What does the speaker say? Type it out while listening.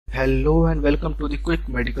Hello and welcome to the quick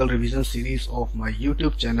medical revision series of my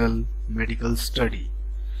YouTube channel Medical Study.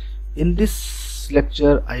 In this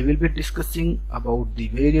lecture I will be discussing about the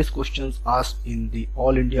various questions asked in the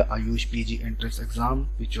All India Ayush PG entrance exam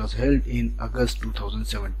which was held in August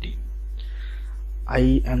 2017.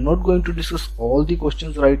 I am not going to discuss all the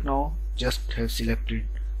questions right now, just have selected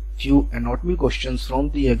few anatomy questions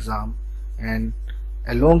from the exam, and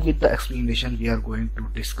along with the explanation we are going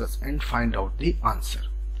to discuss and find out the answer.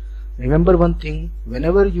 Remember one thing,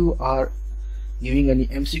 whenever you are giving any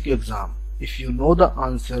MCQ exam, if you know the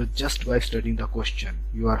answer just by studying the question,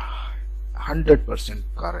 you are 100%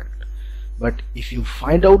 correct. But if you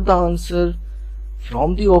find out the answer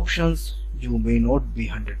from the options, you may not be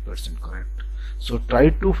 100% correct. So try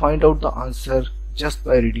to find out the answer just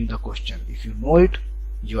by reading the question. If you know it,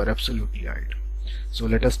 you are absolutely right. So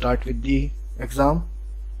let us start with the exam.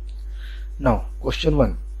 Now, question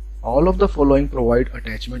 1. All of the following provide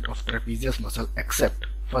attachment of trapezius muscle except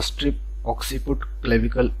first strip, occiput,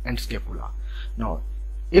 clavicle and scapula. Now,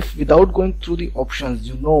 if without going through the options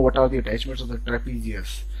you know what are the attachments of the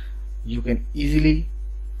trapezius, you can easily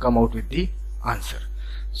come out with the answer.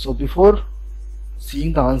 So before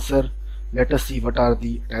seeing the answer, let us see what are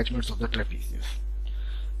the attachments of the trapezius.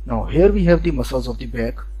 Now here we have the muscles of the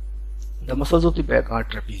back. The muscles of the back are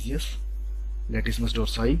trapezius, latissimus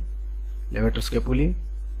dorsi, levator scapulae,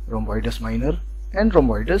 rhomboidus minor and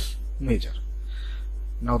rhomboidus major.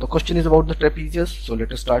 Now the question is about the trapezius, so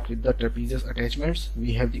let us start with the trapezius attachments.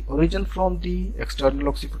 We have the origin from the external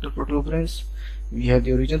occipital protuberance, we have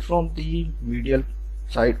the origin from the medial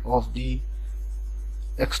side of the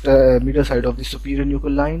superior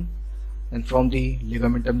nuchal line, and from the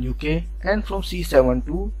ligamentum nuchae, and from C7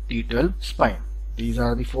 to T12 spine. These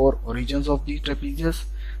are the four origins of the trapezius.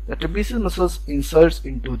 The trapezius muscles inserts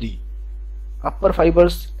into the upper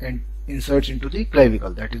fibers and inserts into the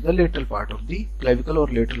clavicle, that is the lateral part of the clavicle or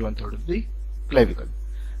lateral 1/3 of the clavicle.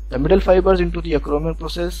 The middle fibers into the acromion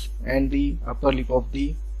process and the upper lip of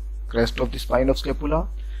the crest of the spine of scapula,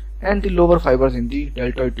 and the lower fibers in the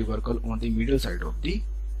deltoid tubercle on the medial side of the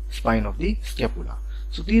spine of the scapula.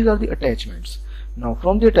 So these are the attachments. Now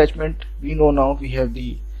from the attachment we know now we have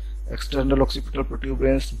the external occipital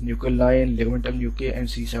protuberance, nuchal line, ligamentum nuchae and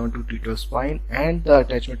C7 to T12 spine, and the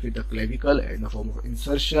attachment with the clavicle in the form of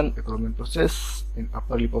insertion, acromion process in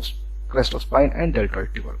upper lip of crest of spine and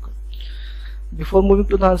deltoid tubercle. Before moving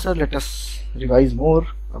to the answer, let us revise more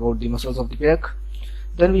about the muscles of the back.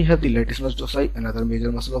 Then we have the latissimus dorsi, another major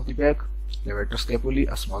muscle of the back, levator scapulae,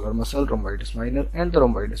 a smaller muscle, rhomboidus minor and the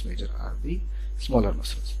rhomboidus major are the smaller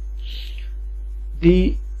muscles.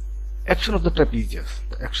 The action of the trapezius.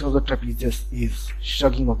 The action of the trapezius is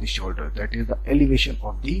shrugging of the shoulder, that is the elevation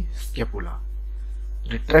of the scapula,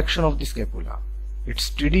 retraction of the scapula. It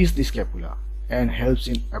steadies the scapula and helps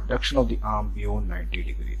in abduction of the arm beyond 90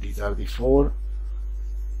 degrees. These are the four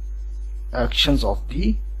actions of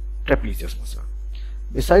the trapezius muscle.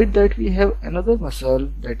 Beside that we have another muscle,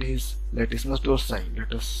 that is latissimus dorsi.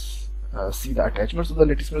 Let us see the attachments of the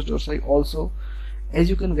latissimus dorsi also. As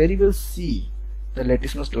you can very well see, the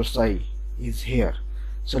latissimus dorsi is here.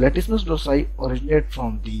 So latissimus dorsi originate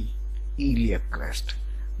from the iliac crest,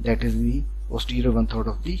 that is the posterior 1/3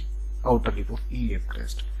 of the outer lip of iliac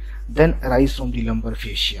crest. Then arise from the lumbar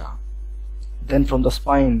fascia. Then from the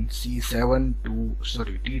spine T7 to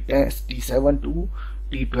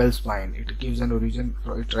T12 spine. It gives an origin.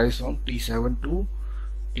 It rises from T7 to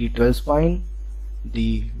T12 spine,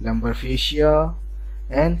 the lumbar fascia,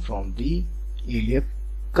 and from the iliac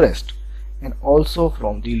crest, and also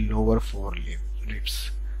from the lower four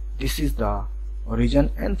ribs. This is the origin,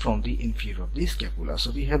 and from the inferior of the scapula.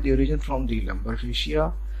 So we have the origin from the lumbar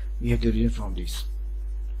fascia, we have the origin from this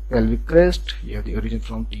pelvic crest, we have the origin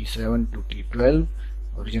from T7 to T12,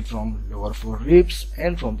 origin from lower four ribs,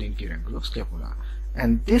 and from the inferior angle of scapula.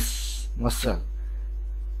 And this muscle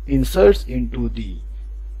inserts into the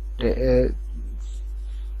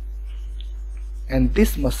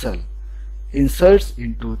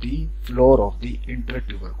floor of the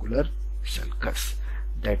intertubercular sulcus.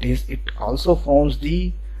 That is, it also forms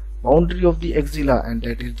the boundary of the axilla, and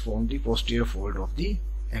that is from the posterior fold of the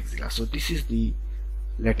axilla. So this is the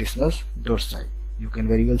latissimus dorsi. You can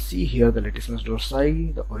very well see here the latissimus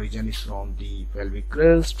dorsi. The origin is from the pelvic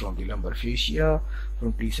crest, from the lumbar fascia,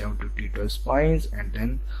 from T7 to T12 spines, and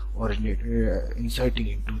then inserting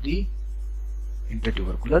into the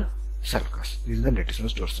intertubercular sulcus. This is the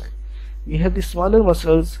latissimus dorsi. We have the smaller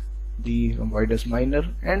muscles, the rhomboidus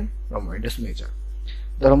minor and rhomboidus major.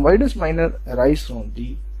 The rhomboidus minor arise from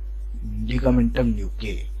the ligamentum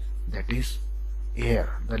nuchae, that is here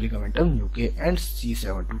the ligamentum nuchae and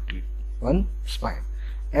C7 to T1 spine,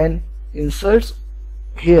 and inserts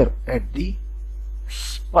here at the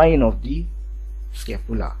spine of the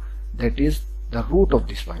scapula, that is the root of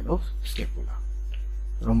the spine of scapula.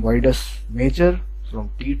 Rhomboidus major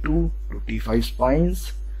from T2 to T5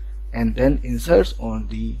 spines, and then inserts on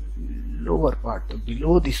the lower part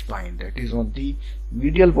below the spine, that is on the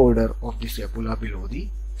medial border of the scapula below the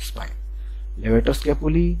spine. Levator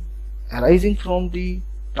scapulae arising from the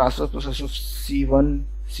transverse process of C1,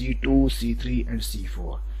 C2, C3 and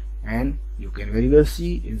C4, and you can very well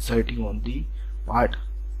see inserting on the part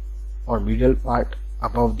or medial part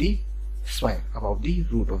above the spine, above the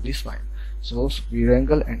root of the spine. So superior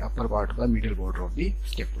angle and upper part of the medial border of the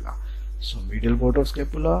scapula. So medial border of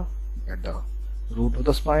scapula at the root of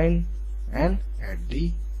the spine and at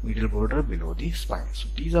the medial border below the spine. So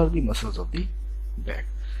these are the muscles of the back.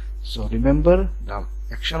 So remember, the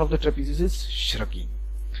action of the trapezius is shrugging.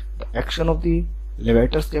 The action of the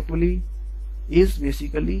levator scapulae is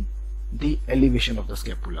basically the elevation of the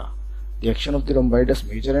scapula. The action of the rhomboidus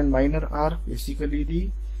major and minor are basically the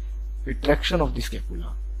retraction of the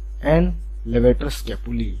scapula and levator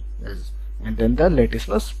scapulae, and then the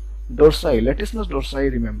latissimus dorsi. Latissimus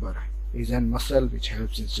dorsi, remember, is a muscle which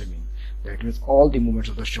helps in swimming. That means all the movements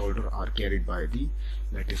of the shoulder are carried by the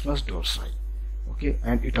latissimus dorsi. Okay,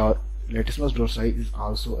 and latissimus dorsi is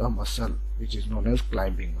also a muscle which is known as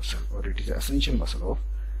climbing muscle, or it is an essential muscle of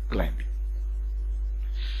climbing.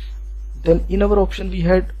 Then in our option we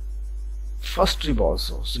had first rib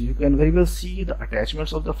also. So you can very well see the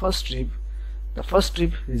attachments of the first rib. The first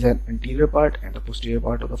rib is an anterior part and the posterior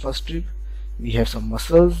part of the first rib. We have some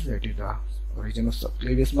muscles, that is the origin of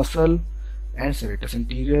subclavius muscle and serratus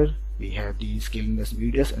anterior. We have the scalenus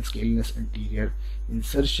medius and scalenus anterior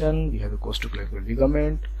insertion. We have the costoclavicular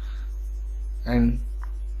ligament, and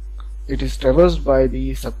it is traversed by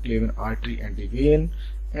the subclavian artery and the vein,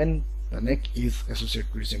 and the neck is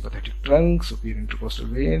associated with sympathetic trunk, superior intercostal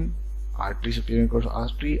vein, artery, superior intercostal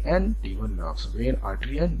artery, and T1 nerve. So vein,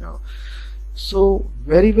 artery and nerve. So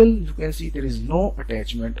very well you can see there is no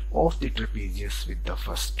attachment of the trapezius with the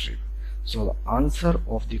first rib. So the answer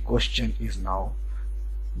of the question is now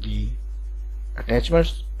the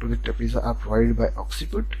attachments to the trapezius are provided by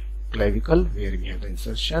occiput, clavicle where we have the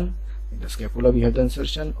insertion, in the scapula we have the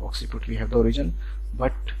insertion, occiput we have the origin,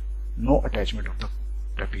 but no attachment of the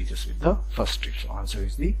trapezius with the first rib. So answer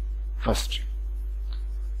is the first rib.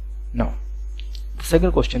 Now the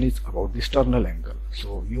second question is about the sternal angle.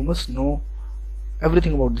 So you must know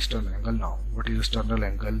everything about the sternal angle now. What is the sternal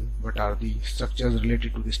angle? What are the structures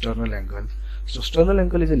related to the sternal angle? So sternal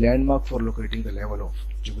angle is a landmark for locating the level of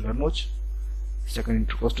jugular notch, second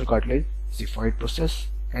intercostal cartilage, xiphoid process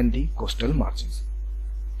and the costal margins.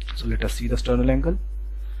 So let us see the sternal angle.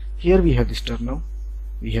 Here we have the sternum,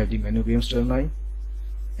 we have the manubrium sterni,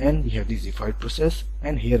 and we have the xiphoid process,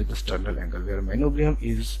 and here is the sternal angle where manubrium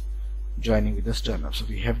is joining with the sternum. So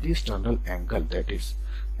we have the sternal angle, that is,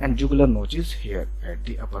 and jugular notch is here at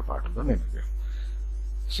the upper part of the manubrium.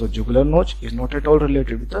 So jugular notch is not at all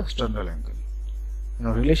related with the sternal angle.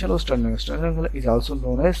 Now relation of sternal angle is also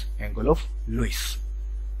known as angle of Lewis.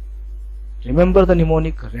 Remember the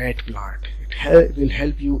mnemonic rat plant. It will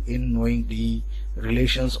help you in knowing the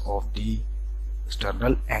relations of the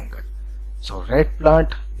sternal angle. So rat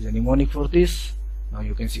plant is a mnemonic for this. Now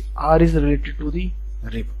you can see R is related to the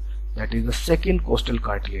rib, that is the second costal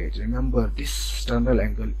cartilage. Remember, this sternal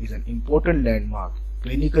angle is an important landmark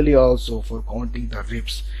clinically also for counting the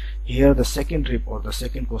ribs. Here the second rib or the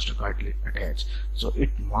second costal cartilage attached, so it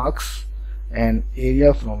marks an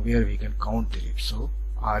area from where we can count the ribs. So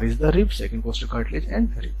R is the rib, second costal cartilage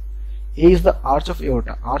and rib. A is the arch of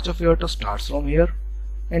aorta. Arch of aorta starts from here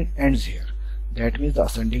and ends here. That means the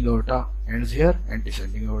ascending aorta ends here and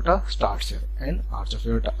descending aorta starts here, and arch of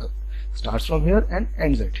aorta starts from here and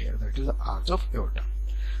ends at here. That is the arch of aorta.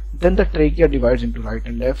 Then the trachea divides into right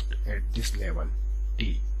and left at this level,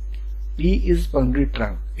 T. P is pulmonary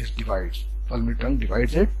trunk, pulmonary trunk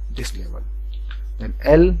divides at this level. Then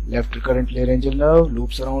L, left recurrent laryngeal nerve,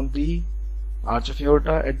 loops around the arch of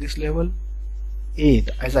aorta at this level. A,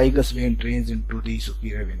 the azygous vein drains into the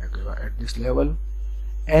superior vena cava at this level.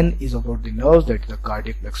 N is about the nerves, that is the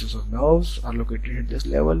cardiac plexus of nerves are located at this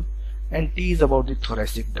level. And T is about the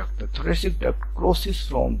thoracic duct. The thoracic duct crosses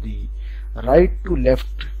from the right to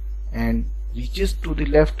left and reaches to the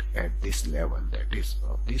left at this level, that is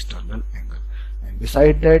of the sternal angle. And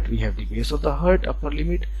beside that we have the base of the heart, upper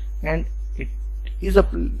limit, and it is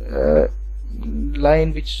a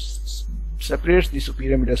line which separates the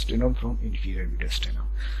superior mediastinum from inferior mediastinum.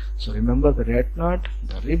 So remember the rat plant,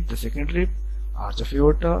 the rib, the second rib, arch of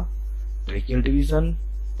aorta, tracheal division,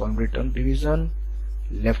 pulmonary trunk division,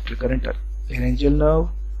 left recurrent laryngeal nerve,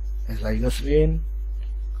 azygous vein,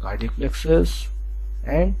 cardiac plexus,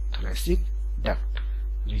 and thoracic duct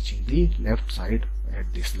reaching the left side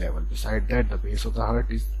at this level. Beside that, the base of the heart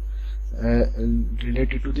is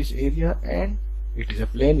related to this area, and it is a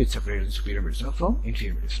plane which separates the superior mediastinum from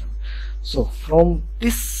inferior mediastinum. So from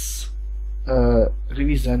this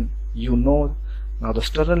revision, you know now the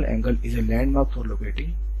sternal angle is a landmark for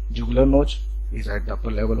locating. Jugular notch is at the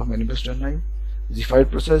upper level of mandibular sternum.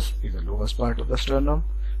 Xiphoid process is the lowest part of the sternum.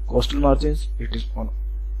 Costal margins, it is on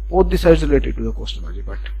both the sides related to the costal margin,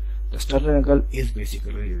 but the sternal angle is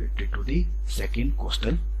basically related to the second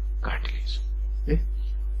costal cartilage. Okay.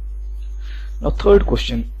 Now third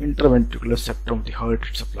question, interventricular septum of the heart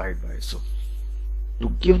is supplied by. So to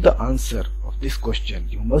give the answer of this question,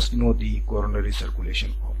 you must know the coronary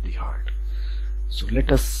circulation of the heart. So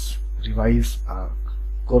let us revise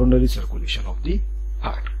coronary circulation of the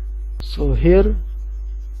heart. So here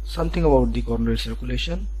something about the coronary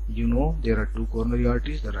circulation. You know there are two coronary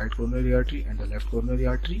arteries, the right coronary artery and the left coronary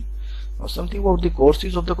artery. Now something about the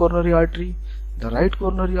courses of the coronary artery. The right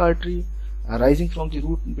coronary artery arising from the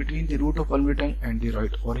root between the root of pulmonary tongue and the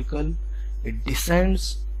right auricle, it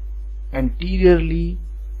descends anteriorly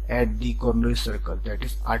at the coronary circle, that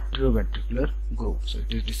is arterioventricular groove. So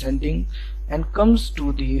it is descending and comes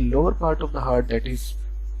to the lower part of the heart, that is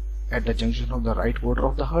at the junction of the right border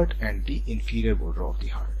of the heart and the inferior border of the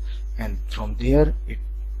heart, and from there it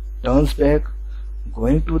turns back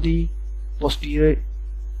going to the posterior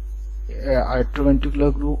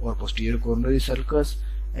arterioventricular groove or posterior coronary sulcus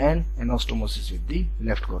and anastomosis with the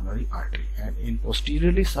left coronary artery, and in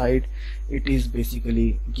posteriorly side it is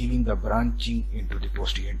basically giving the branching into the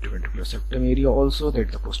posterior interventricular septum area also, that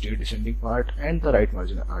is the posterior descending part, and the right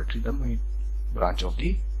marginal artery, the main branch of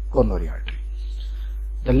the coronary artery.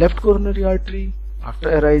 The left coronary artery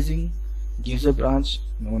after arising gives a branch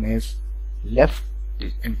known as left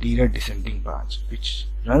anterior descending branch, which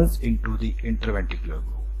runs into the interventricular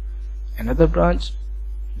groove. Another branch,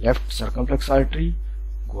 left circumflex artery,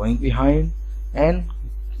 going behind and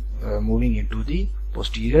moving into the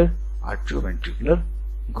posterior arterioventricular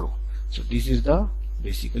groove. So this is the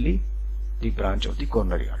basically the branch of the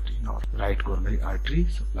coronary artery. Now right coronary artery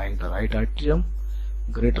supplying the right atrium,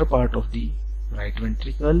 greater part of the right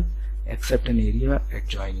ventricle except an area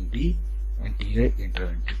adjoining the anterior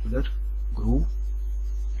interventricular groove.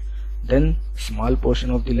 Then small portion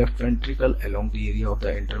of the left ventricle along the area of the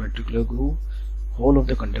interventricular groove, whole of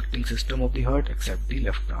the conducting system of the heart except the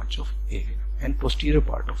left branch of AV, and posterior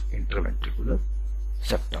part of interventricular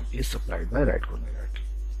septum is supplied by right coronary artery.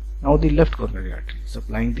 Now the left coronary artery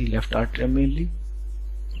supplying the left atrium mainly,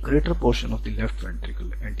 greater portion of the left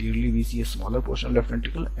ventricle. Anteriorly we see a smaller portion of left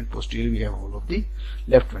ventricle and posteriorly we have whole of the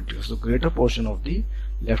left ventricle. So greater portion of the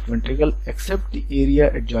left ventricle except the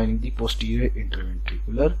area adjoining the posterior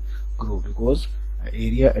interventricular groove, because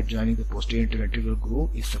area adjoining the posterior interventricular groove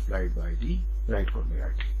is supplied by the right coronary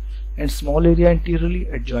artery, and small area anteriorly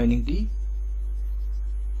adjoining the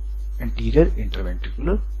anterior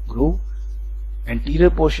interventricular groove, anterior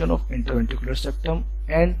portion of interventricular septum,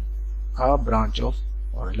 and a branch of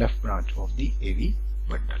or left branch of the AV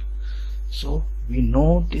bundle. So we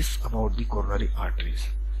know this about the coronary arteries.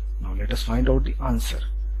 Now let us find out the answer.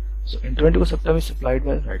 So interventricular septum is supplied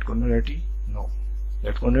by right coronary artery? No.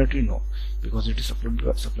 Left coronary artery? No, because it is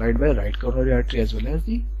supplied by right coronary artery as well as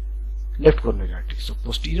the left coronary artery. So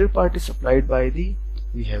posterior part is supplied by the,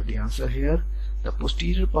 we have the answer here, the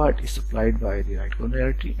posterior part is supplied by the right coronary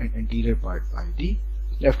artery and anterior part by the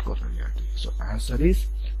left coronary artery. So answer is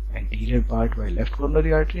anterior part by left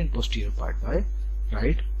coronary artery and posterior part by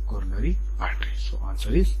right coronary artery. So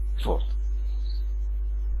answer is fourth.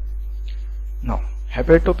 Now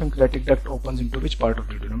hepatopancreatic duct opens into which part of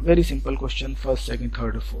the duodenum? Very simple question, first, second,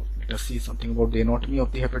 third or fourth. Let us see something about the anatomy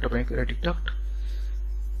of the hepatopancreatic duct.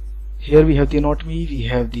 Here we have the anatomy, we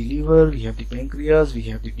have the liver, we have the pancreas, we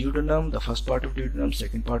have the duodenum, the first part of duodenum,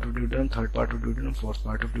 second part of duodenum, third part of duodenum, fourth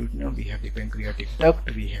part of duodenum, we have the pancreatic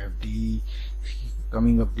duct, we have the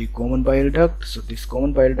coming up the common bile duct. So this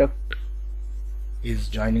common bile duct is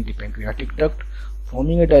joining the pancreatic duct,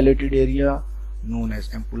 forming a dilated area known as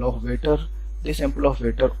ampulla of Vater. This ampulla of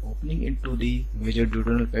Vater opening into the major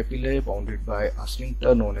duodenal papillae bounded by a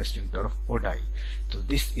sphincter known as sphincter of Oddi. So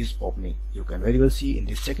this is opening, you can very well see in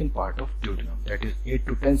the second part of duodenum, that is 8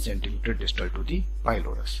 to 10 cm distal to the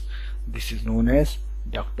pylorus. This is known as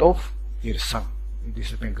duct of Wirsung.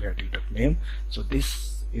 This is pancreatic duct name. So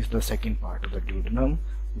this is the second part of the duodenum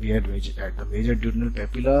where at the major duodenal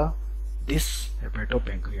papilla this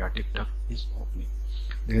hepatopancreatic duct is opening.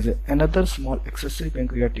 There is another small accessory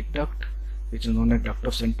pancreatic duct which is known as duct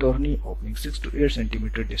of Santorni, opening 6 to 8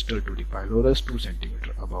 cm distal to the pylorus, 2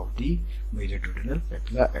 cm above the major duodenal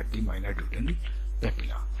papilla at the minor duodenal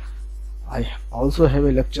papilla. I also have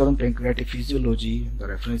a lecture on pancreatic physiology. The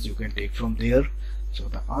reference you can take from there. So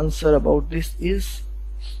the answer about this is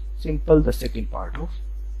simple, the second part of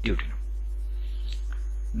duodenum.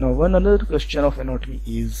 Now one another question of anatomy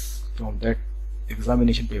is from that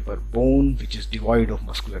examination paper, bone which is devoid of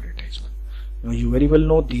muscular attachment. Now you very well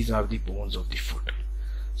know these are the bones of the foot.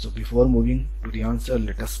 So before moving to the answer,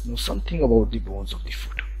 let us know something about the bones of the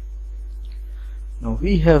foot. Now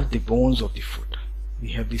we have the bones of the foot.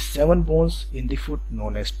 We have the 7 bones in the foot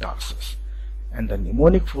known as tarsus, and the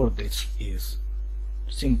mnemonic for this is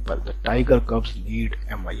simple. The tiger cubs need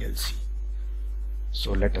MILC.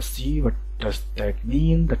 So let us see what does that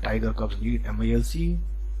mean. The tiger cubs need MILC.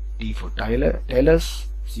 T for talus,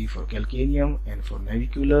 C for calcaneum, N for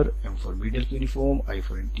navicular, M for medial cuneiform, I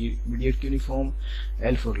for intermediate cuneiform,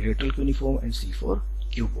 L for lateral cuneiform, and C for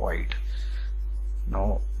cuboid.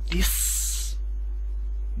 Now these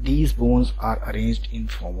bones are arranged in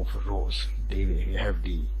form of rows. We have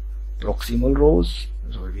the proximal rows,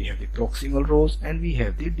 and we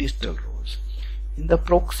have the distal rows. In the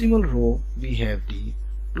proximal row we have the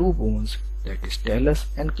 2 bones, that is talus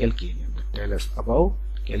and calcaneum, the talus above,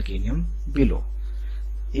 calcaneum below.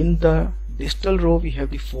 In the distal row we have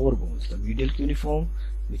the 4 bones, the medial cuneiform,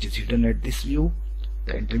 which is hidden at this view,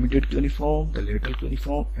 the intermediate cuneiform, the lateral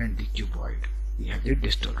cuneiform, and the cuboid. We have the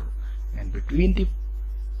distal row, and between the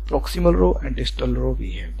proximal row and distal row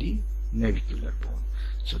we have the navicular bone.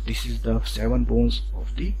 So this is the 7 bones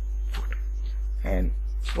of the foot. And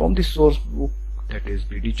from the source book, that is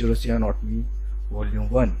BD Churasia Anatomy volume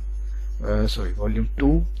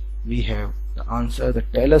 2, we have the answer. The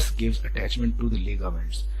talus gives attachment to the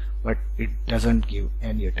ligaments, but it doesn't give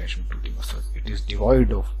any attachment to the muscles. It is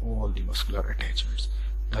devoid of all the muscular attachments.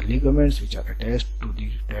 The ligaments which are attached to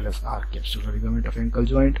the talus are capsular ligament of ankle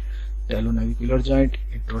joint, talonavicular joint,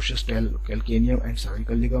 atrocious calcaneum and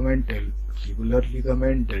cervical ligament, jugular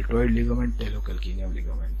ligament, deltoid ligament, talocalcaneum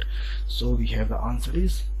ligament. So we have the answer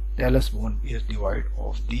is talus bone is devoid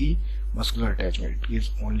of the muscular attachment. It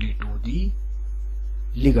gives only to the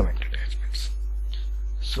ligament attachments.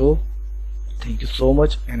 So thank you so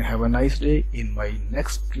much and have a nice day. In my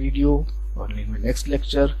next video or in my next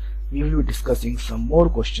lecture, we will be discussing some more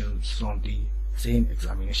questions from the same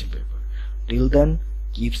examination paper. Till then,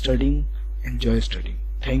 keep studying, enjoy studying.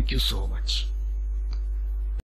 Thank you so much.